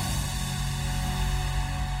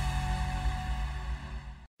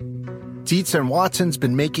 Dietz & Watson's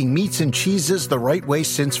been making meats and cheeses the right way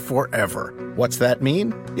since forever. What's that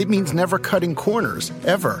mean? It means never cutting corners,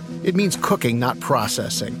 ever. It means cooking, not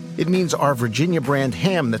processing. It means our Virginia brand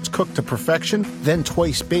ham that's cooked to perfection, then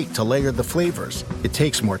twice baked to layer the flavors. It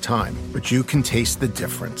takes more time, but you can taste the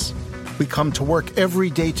difference. We come to work every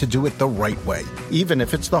day to do it the right way, even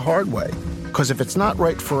if it's the hard way. Because if it's not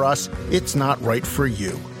right for us, it's not right for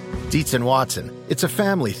you. Dietz & Watson, it's a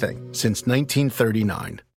family thing since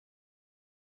 1939.